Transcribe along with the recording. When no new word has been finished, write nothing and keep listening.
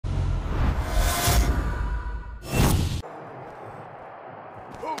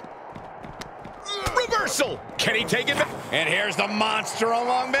reversal. Can he take it back? And here's the monster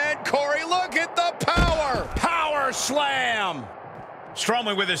along man. Corey, look at the power. Power slam.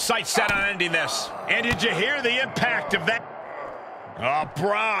 Strowman with his sights set on ending this. And did you hear the impact of that? Oh,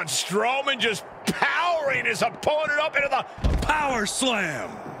 Braun Strowman just powering his opponent up into the power slam.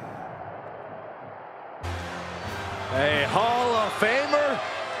 A Hall of Famer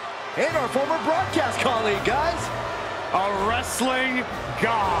and our former broadcast colleague, guys. A wrestling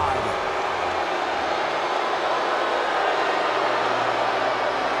god.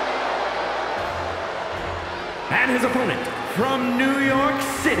 And his opponent from New York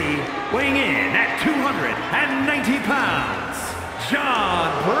City, weighing in at 290 pounds, John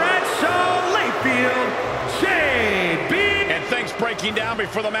Bradshaw Layfield, JB. And things breaking down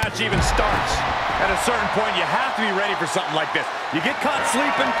before the match even starts. At a certain point, you have to be ready for something like this. You get caught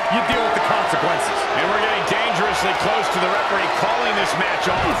sleeping, you deal with the consequences. And we're getting dangerously close to the referee calling this match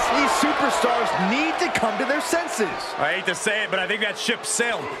off. These superstars need to come to their senses. I hate to say it, but I think that ship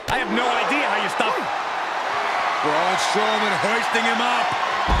sailed. I have no idea how you stop it. Braun Strowman hoisting him up.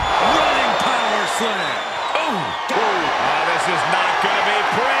 Running power slam. Oh, this is not going to be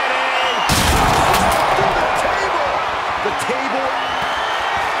pretty. Through the table. The table.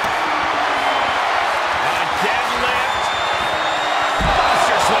 A deadlift.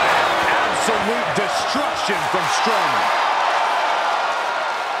 Monster slam. Absolute destruction from Strowman.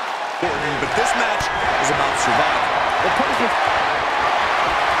 But this match is about survival. The punishment.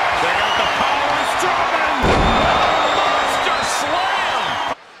 They got the power of Strowman. Monster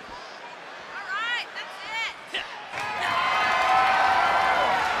slam. All right, that's it.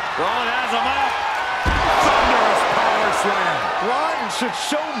 Braun has him up. Thunderous power slam. Braun should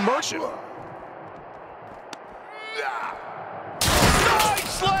show mercy. Side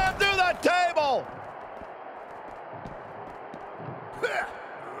slam through the table.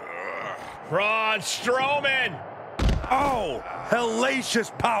 Braun Strowman. Oh,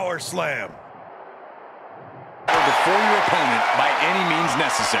 hellacious power slam. Before your opponent by any means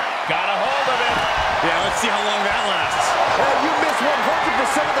necessary. Got a hold of it. Yeah, let's see how long that lasts. Well, you miss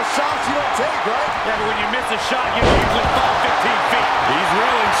 100% of the shots you don't take, right? Yeah, but when you miss a shot, you usually fall 15 feet. He's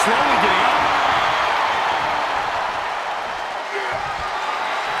reeling, slowly getting up.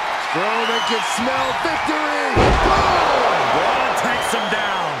 Strowman can smell victory. Braun takes him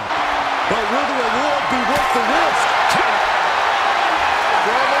down. But will the reward be worth the risk?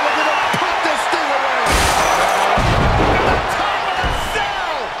 Strowman looking to put this thing away. The top of the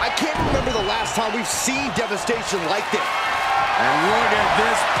cell. I can't remember the last time we've seen devastation like this. And look at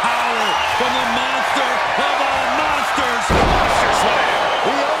this power from the monster of all monsters. Monster slam.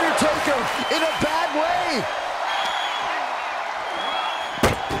 The Undertaker in a bad way.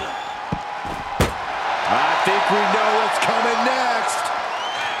 I think we know what's coming next.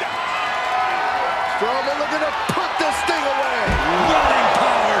 Strowman looking to put this thing away. Running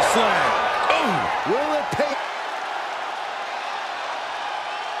power slam. Ooh. Will it pay?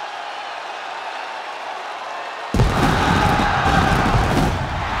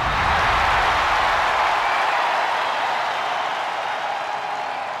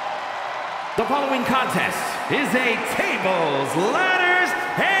 The following contest is a tables, ladders,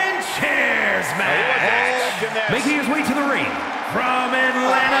 and chairs match. Making his way to the ring from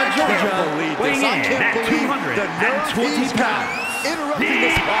Atlanta, Georgia, weighing in at 220 pounds. Interrupting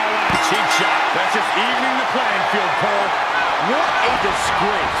this All-out cheap shot. That's just evening the playing field, Cole. What a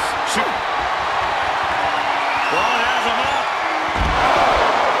disgrace. Braun has him up.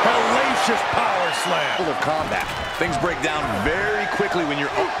 Hellacious power slam. Full of combat. Things break down very quickly when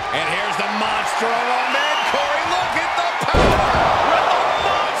you're... And here's the monster of all men. Corey, look at the power with the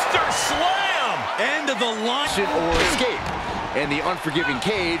monster slam. End of the line. Or escape. And the unforgiving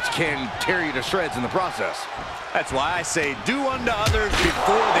cage can tear you to shreds in the process. That's why I say do unto others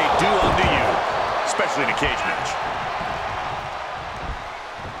before they do unto you. Especially in a cage match.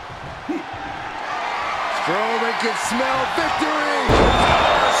 Strowman can smell victory.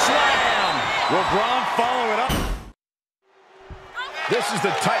 Power slam. Will Braun follow it up? This is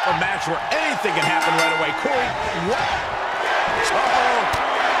the type of match where anything can happen right away. Corey, what? Uh-oh.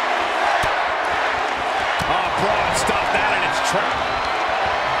 Oh, Braun stopped that in its track.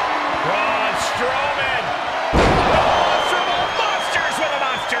 Braun Strowman. Monster of all monsters with a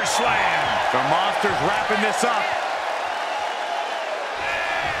monster slam. The monster's wrapping this up.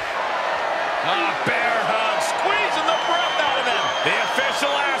 Bear hug, squeezing the breath out of him. The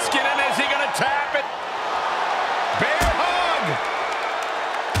official asking him, is he going to tap it? Bear hug.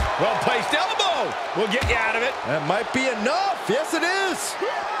 Well-placed elbow will get you out of it. That might be enough. Yes, it is.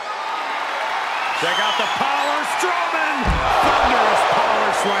 Check out the power, Strowman. Thunderous power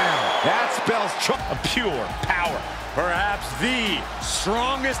Powerslam. That spells A pure power. Perhaps the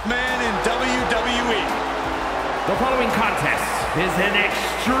strongest man in WWE. The following contest is an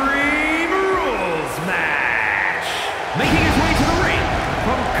Extreme Rules match. Making his way to the ring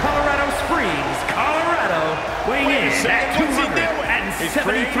from Colorado Springs, Colorado, weighing in at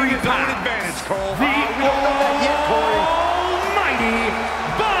 273 pounds, the almighty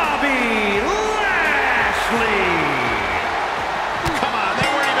Bobby Lashley. Come on, they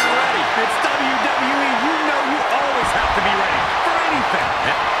weren't even ready. It's WWE. You know you always have to be ready for anything.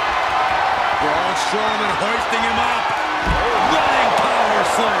 Braun Strowman hoisting him up. Running power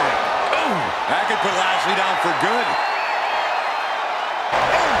slam. Boom. That could put Lashley down for good.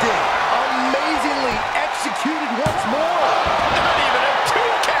 ended. Amazingly executed once more. Not even a 2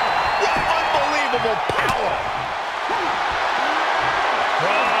 count. What unbelievable power.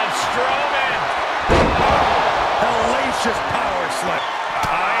 Braun Strowman. Hellacious power slam.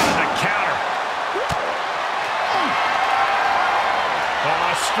 Eye on the counter.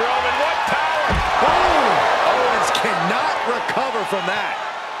 Strowman, what power! Oh, Owens cannot recover from that.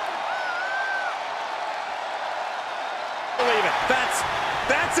 Believe it.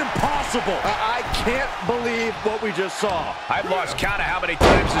 That's impossible. I can't believe what we just saw. I've lost count of how many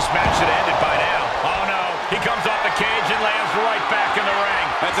times this match had ended by now. Oh no, he comes off the cage and lands right back in the ring.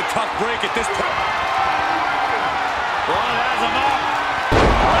 That's a tough break at this point. Braun has him up.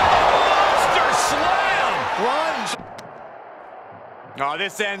 Monster slam! Plunge. Oh,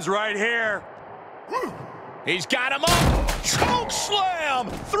 this ends right here. He's got him up. Choke slam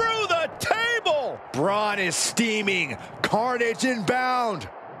through the table. Braun is steaming. Carnage inbound.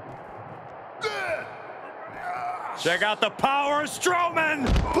 Check out the power of Strowman.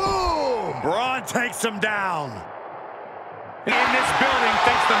 Boom! Braun takes him down. In this building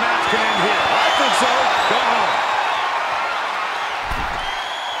thinks the match can end here. I think so. Go home.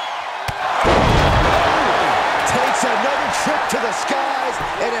 Takes another trip to the skies,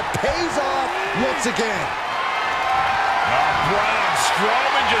 and it pays off once again. Braun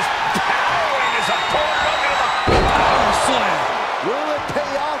Strowman just powering his opponent up into the Power slam. Will it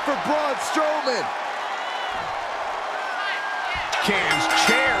pay off for Braun Strowman? cans,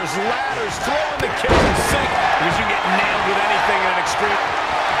 chairs, ladders, throwing the kitchen sink because you get nailed with anything in an extreme.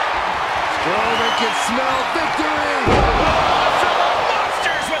 Strowman can smell victory.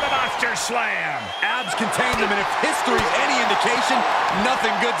 Monsters with a monster slam. Abs contain them, and if history's any indication, nothing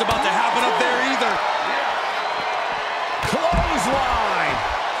good's about to happen up there either. Clothesline.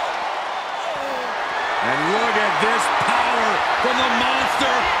 And look at this power from the monster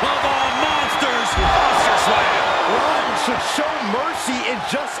of all monsters. Monster slam. Braun should show mercy and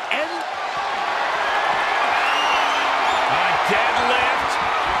just end. A deadlift.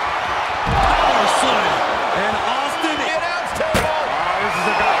 Power slam. And Austin. Announce table. This is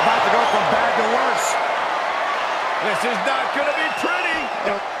about to go from bad to worse. This is not going to be pretty.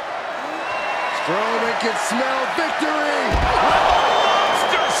 Strowman can smell victory.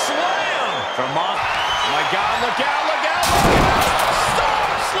 Monster slam. From off. My God, look out, look out. Stop,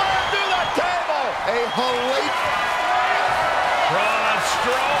 slam through the table. A hellacious. Braun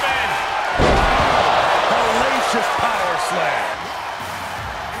Strowman. Hellacious power slam.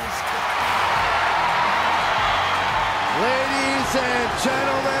 Ladies and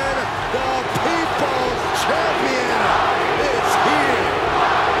gentlemen, the People's Champion is here.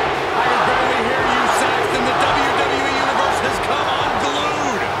 I can barely hear you, Saxton. The WWE Universe has come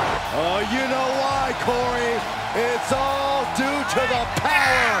unglued. Oh, you know why, Corey? It's all due to the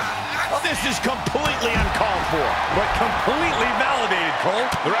power. This is completely uncalled for. But completely validated, Cole.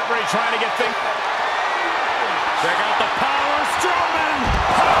 The referee trying to get things. Check out the power, Strowman.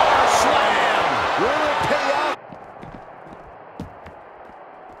 Power slam. Will it pay off?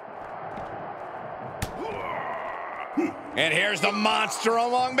 And here's the monster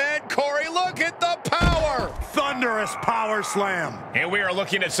among men. Corey, look at the power. Thunderous power slam. And we are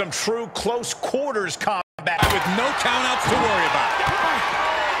looking at some true close quarters combat With no countouts to worry about.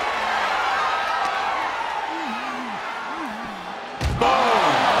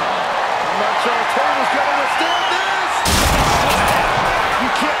 I'm not sure our table's going to withstand this. You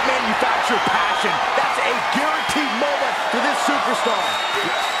can't manufacture passion. That's a guaranteed moment for this superstar.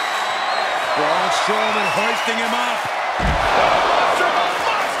 Braun Strowman hoisting him up.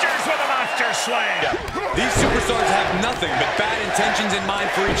 monsters with a monster slam. These superstars have nothing but bad intentions in mind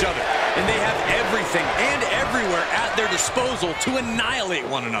for each other. And they have everything and everywhere at their disposal to annihilate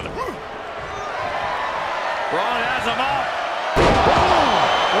one another. Braun has him up.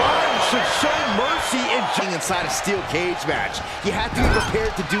 Braun should show mercy in inside a steel cage match. You have to be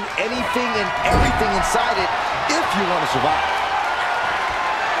prepared to do anything and everything inside it if you want to survive.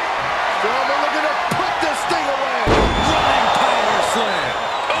 Strowman looking to put this thing away. Running power slam.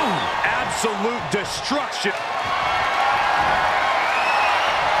 Ooh, absolute destruction.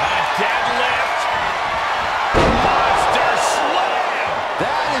 A deadlift. Monster slam.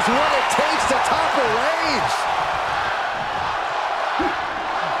 That is what it takes to top a Reigns.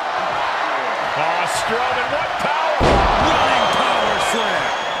 Oh, Strowman, what power. Running power slam.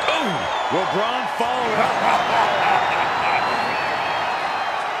 Ooh, will Braun follow up?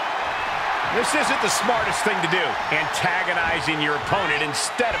 This isn't the smartest thing to do, antagonizing your opponent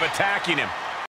instead of attacking him.